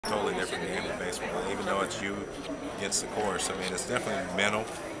totally different game in baseball. Even though it's you against the course, I mean, it's definitely mental.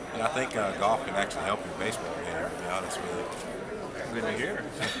 And I think golf can actually help your baseball game, to be honest with you. Good to hear.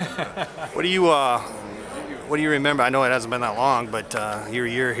 What do you remember? I know it hasn't been that long, but your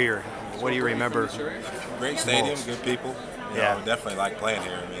year here, what do you remember? Great stadium, good people. You Yeah. know, definitely like playing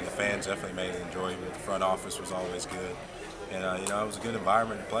here. I mean, the fans definitely made it enjoyable. The front office was always good. And, you know, it was a good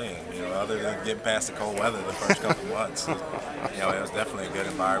environment to play in, you know, other than getting past the cold weather the first couple months. You know, it was definitely a good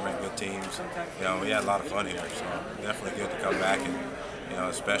environment, good teams. You know, we had a lot of fun here, so definitely good to come back and, you know,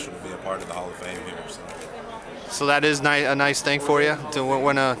 it's special to be a part of the Hall of Fame here. So that is a nice thing for you, to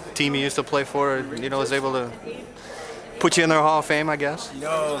when a team you used to play for, you know, is able to put you in their Hall of Fame, I guess? You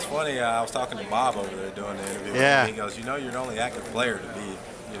know, it was funny, I was talking to Bob over there doing the interview. Yeah. He goes, you know, you're the only active player to be,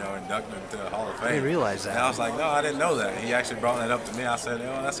 you know, inducted into the Hall of Fame. I didn't realize that. And I was like, no, I didn't know that. He actually brought that up to me. I said,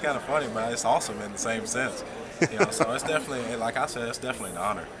 oh, that's kind of funny, but it's awesome in the same sense. You know, so it's definitely, like I said, it's definitely an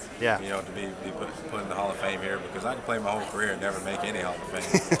honor. Yeah. You know, to be put in the Hall of Fame here, because I could play my whole career and never make any Hall of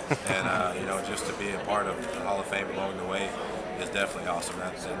Fame. And you know, just to be a part of the Hall of Fame along the way is definitely awesome.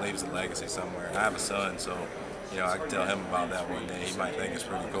 That leaves a legacy somewhere. And I have a son, so you know, I can tell him about that one day. He might think it's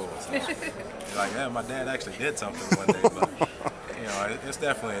pretty cool. So, he's like, yeah, my dad actually did something one day, but you know, it's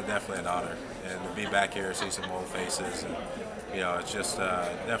definitely an honor, and to be back here, see some old faces, and you know, it's just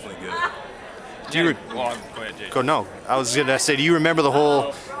definitely good. Do you Go ahead, Jay. no, I was gonna say, do you remember the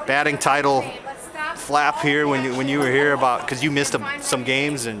whole batting title flap here when you were here, about because you missed some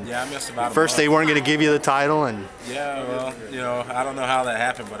games, and Yeah, I missed about first they weren't going to give you the title, and Yeah, well, you know, I don't know how that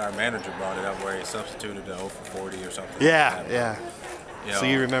happened, but our manager brought it up where he substituted the 0 for 40 or something. yeah, like that. yeah. You So know,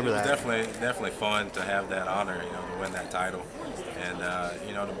 you remember that? It was definitely fun to have that honor, you know, to win that title, and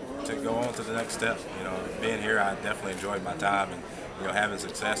you know, to go on to the next step. You know, being here, I definitely enjoyed my time, and you know, having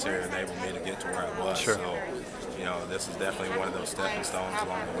success here enabled me to get to where I was. Sure. So, you know, this is definitely one of those stepping stones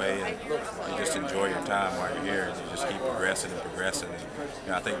along the way, and you just enjoy your time while you're here, and you just keep progressing and progressing. And,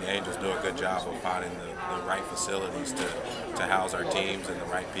 you know, I think the Angels do a good job of finding the right facilities to house our teams and the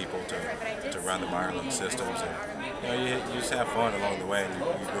right people to run the minor league systems. And you know, you just have fun along the way, and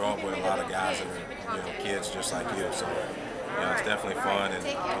you grow up with a lot of guys that are, you know, kids just like you. So, you know, it's definitely fun, and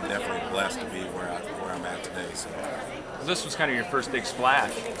I'm definitely blessed to be where I'm at today. So. This was kind of your first big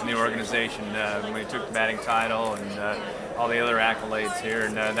splash in the organization when you took the batting title and all the other accolades here,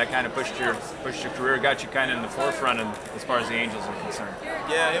 and that kind of pushed your career, got you kind of in the forefront as far as the Angels are concerned.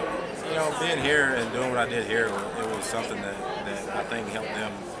 Yeah, you know, being here and doing what I did here, it was something that I think helped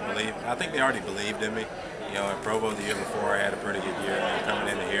them believe. I think they already believed in me. You know, at Provo the year before, I had a pretty good year. And coming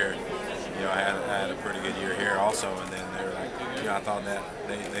into here, you know, I had a pretty good year here also, and then they were like, you know, I thought that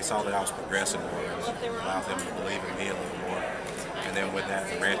they saw that I was progressing more, and it allowed them to believe in me a little more. And then with that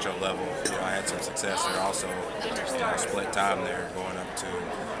Rancho level, you know, I had some success there also. You know, split time there, going up to,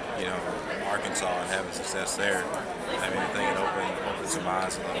 you know, Arkansas and having success there. I mean, I think it opened some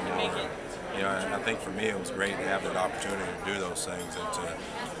eyes a little more. You know, and I think for me it was great to have that opportunity to do those things, and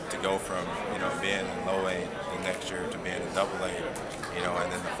to go from, you know, being in low A the next year to being in double A, you know,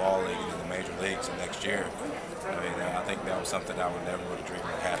 and then the fall league and then the major leagues the next year. I mean, I think that was something I would never would have dreamed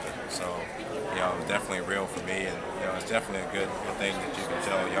would happen. So, you know, it was definitely real for me, and you know, it's definitely a good thing that you can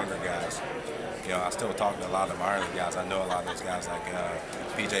tell younger guys. You know, I still talk to a lot of the minor league guys. I know a lot of those guys like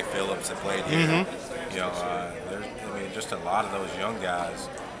P.J. Phillips that played here. You know, there's, I mean, just a lot of those young guys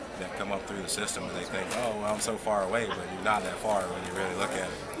that come up through the system and they think, oh, well, I'm so far away, but you're not that far when you really look at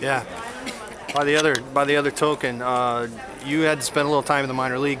it. Yeah. By the other token, you had to spend a little time in the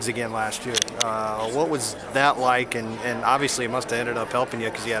minor leagues again last year. What was that like? And obviously it must have ended up helping you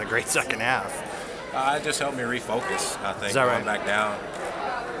because you had a great second half. It just helped me refocus, I think, Is that going right? back down,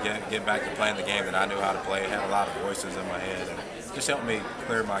 get back to playing the game that I knew how to play. I had a lot of voices in my head, and just helped me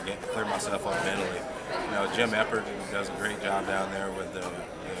clear myself up mentally. You know, Jim Eppert does a great job down there with the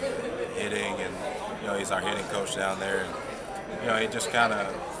hitting, and you know, he's our hitting coach down there. And, you know, it just kind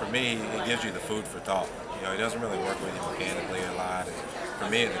of, for me, it gives you the food for thought. You know, he doesn't really work with you mechanically a lot. And for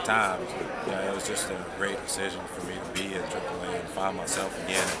me at the time, you know, it was just a great decision for me to be in AAA and find myself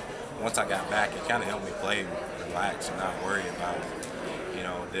again. And once I got back, it kind of helped me play relax and not worry about, you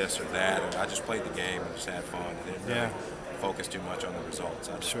know, this or that. And I just played the game and just had fun. I didn't really focus too much on the results.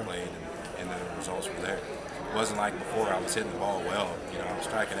 I just played, and the results were there. It wasn't like before I was hitting the ball well. You know, I was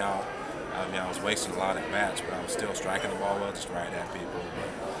striking out. I mean, I was wasting a lot at bats, but I was still striking the ball well, just right at people.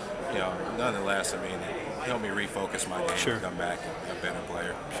 But, you know, nonetheless, I mean, it helped me refocus my game and come back a better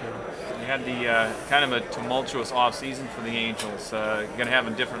player. You had the kind of a tumultuous off-season for the Angels. You're going to have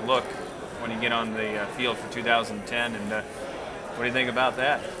a different look when you get on the field for 2010, and what do you think about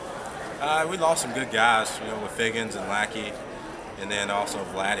that? We lost some good guys, you know, with Figgins and Lackey. and then also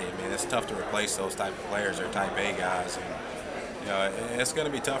Vladdy. I mean, it's tough to replace those type of players. They're type A guys, and you know, it's going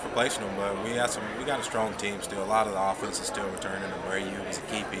to be tough replacing them. But we got a strong team still. A lot of the offense is still returning. And Brayu was a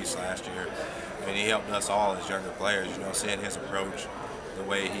key piece last year. I mean, he helped us all as younger players. You know, seeing his approach, the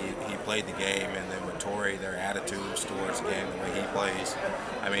way he played the game, and then with Torrey, their attitudes towards the game, the way he plays.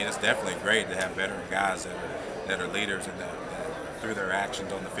 I mean, it's definitely great to have veteran guys that are leaders, and that through their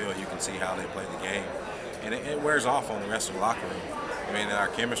actions on the field, you can see how they play the game. And it wears off on the rest of the locker room. I mean, our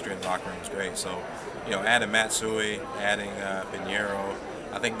chemistry in the locker room is great. So, you know, adding Matsui, adding Pinheiro,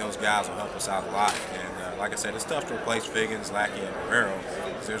 I think those guys will help us out a lot. And like I said, it's tough to replace Figgins, Lackey, and Guerrero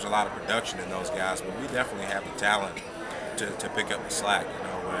because there's a lot of production in those guys. But we definitely have the talent to pick up the slack. You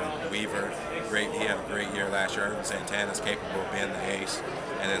know, Weaver, he had a great year last year. Santana's capable of being the ace.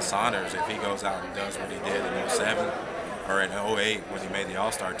 And then Saunders, if he goes out and does what he did in 07 or in 08 when he made the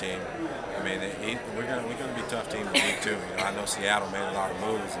All-Star team, I mean, we're going to be a tough team to beat too. You know, I know Seattle made a lot of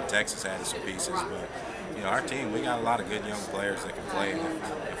moves and Texas added some pieces, but you know, our team, we got a lot of good young players that can play. And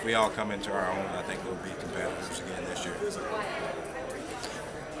if we all come into our own, I think we'll be competitors again this year.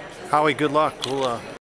 Howie, good luck. We'll